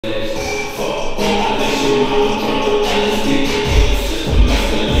What's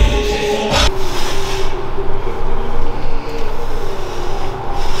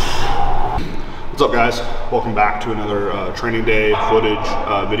up, guys? Welcome back to another training day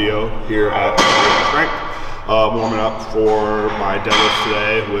footage video here at Strength. Warming up for my deadlifts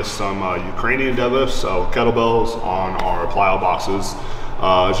today with some Ukrainian deadlifts, so kettlebells on our plyo boxes.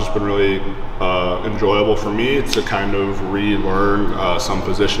 It's just been really enjoyable for me to kind of relearn some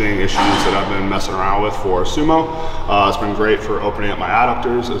positioning issues that I've been messing around with for sumo. It's been great for opening up my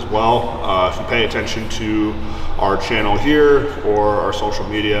adductors as well. If you pay attention to our channel here or our social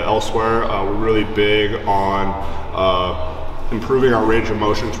media elsewhere, we're really big on improving our range of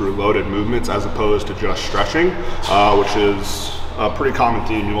motion through loaded movements as opposed to just stretching, which is a pretty common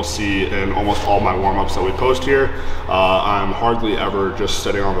theme you'll see in almost all my warm-ups that we post here. I'm hardly ever just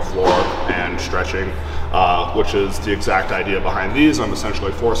sitting on the floor and stretching, which is the exact idea behind these. I'm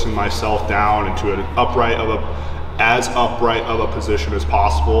essentially forcing myself down into an as upright of a position as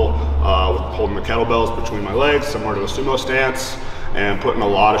possible, with holding the kettlebells between my legs, similar to a sumo stance, and putting a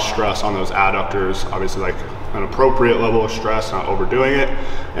lot of stress on those adductors, obviously like an appropriate level of stress, not overdoing it.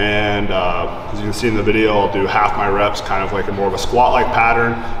 And as you can see in the video, I'll do half my reps kind of like a more of a squat-like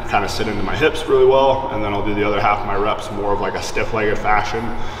pattern, kind of sit into my hips really well, and then I'll do the other half of my reps more of like a stiff-legged fashion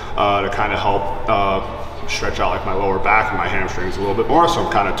to kind of help stretch out like my lower back and my hamstrings a little bit more. So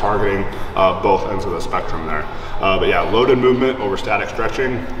I'm kind of targeting both ends of the spectrum there. But yeah, loaded movement over static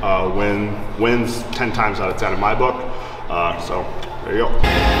stretching wins 10 times out of 10 in my book. So there you go.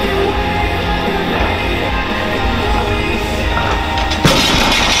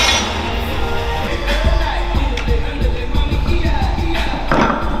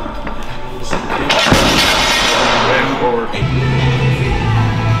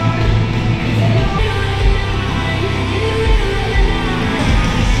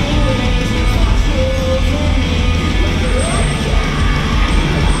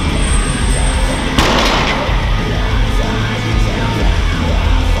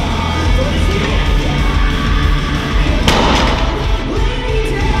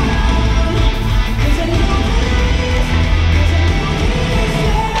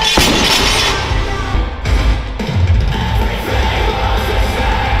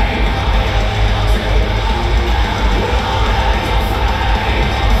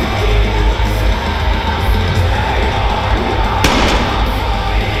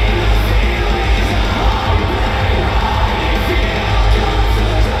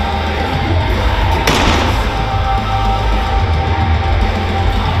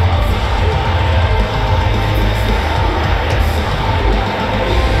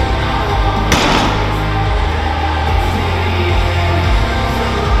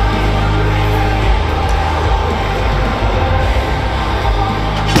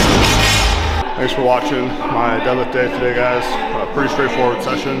 Thanks for watching my deadlift day today, guys. Pretty straightforward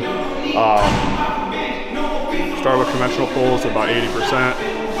session. Started with conventional pulls at about 80%.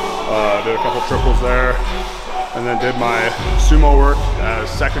 Did a couple triples there, and then did my sumo work as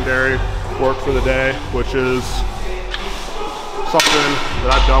secondary work for the day, which is something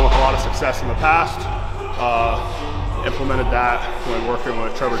that I've done with a lot of success in the past. Implemented that when working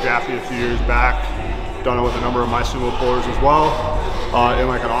with Trevor Jaffe a few years back. Done it with a number of my sumo pullers as well. In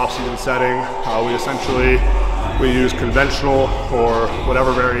like an off-season setting, we use conventional or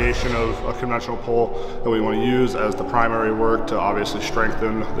whatever variation of a conventional pull that we want to use as the primary work to obviously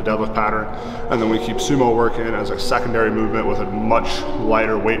strengthen the deadlift pattern, and then we keep sumo working as a secondary movement with a much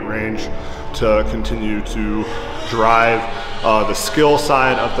lighter weight range to continue to drive the skill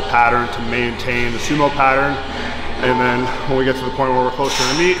side of the pattern to maintain the sumo pattern. And then when we get to the point where we're closer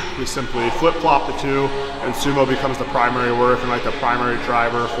to meet, we simply flip-flop the two, and sumo becomes the primary work and like the primary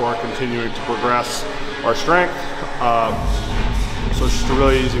driver for continuing to progress our strength. So it's just a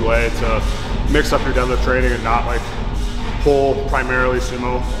really easy way to mix up your deadlift training and not like pull primarily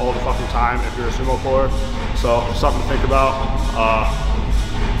sumo all the fucking time if you're a sumo puller. So something to think about.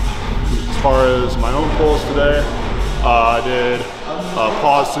 As far as my own pulls today, I did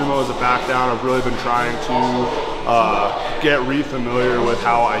pause sumo as a back down. I've really been trying to get re-familiar with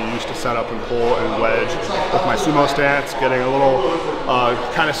how I used to set up and pull and wedge with my sumo stance, getting a little,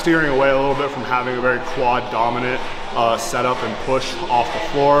 kind of steering away a little bit from having a very quad dominant setup and push off the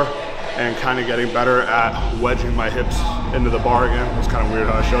floor, and kind of getting better at wedging my hips into the bar again. It was kind of weird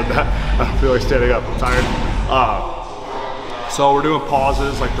how I showed that. I don't feel like standing up, I'm tired. So we're doing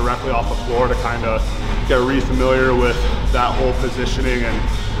pauses like directly off the floor to kind of get re-familiar with that whole positioning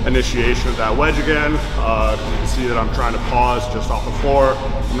and initiation of that wedge again. You can see that I'm trying to pause just off the floor.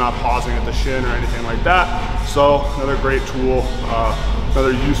 I'm not pausing at the shin or anything like that. So another great tool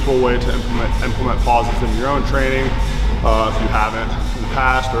another useful way to implement pauses in your own training if you haven't in the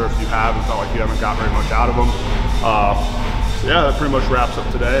past, or if you have and felt like you haven't got very much out of them. So yeah, that pretty much wraps up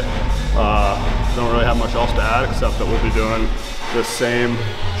today. Don't really have much else to add except that we'll be doing the same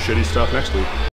shitty stuff next week.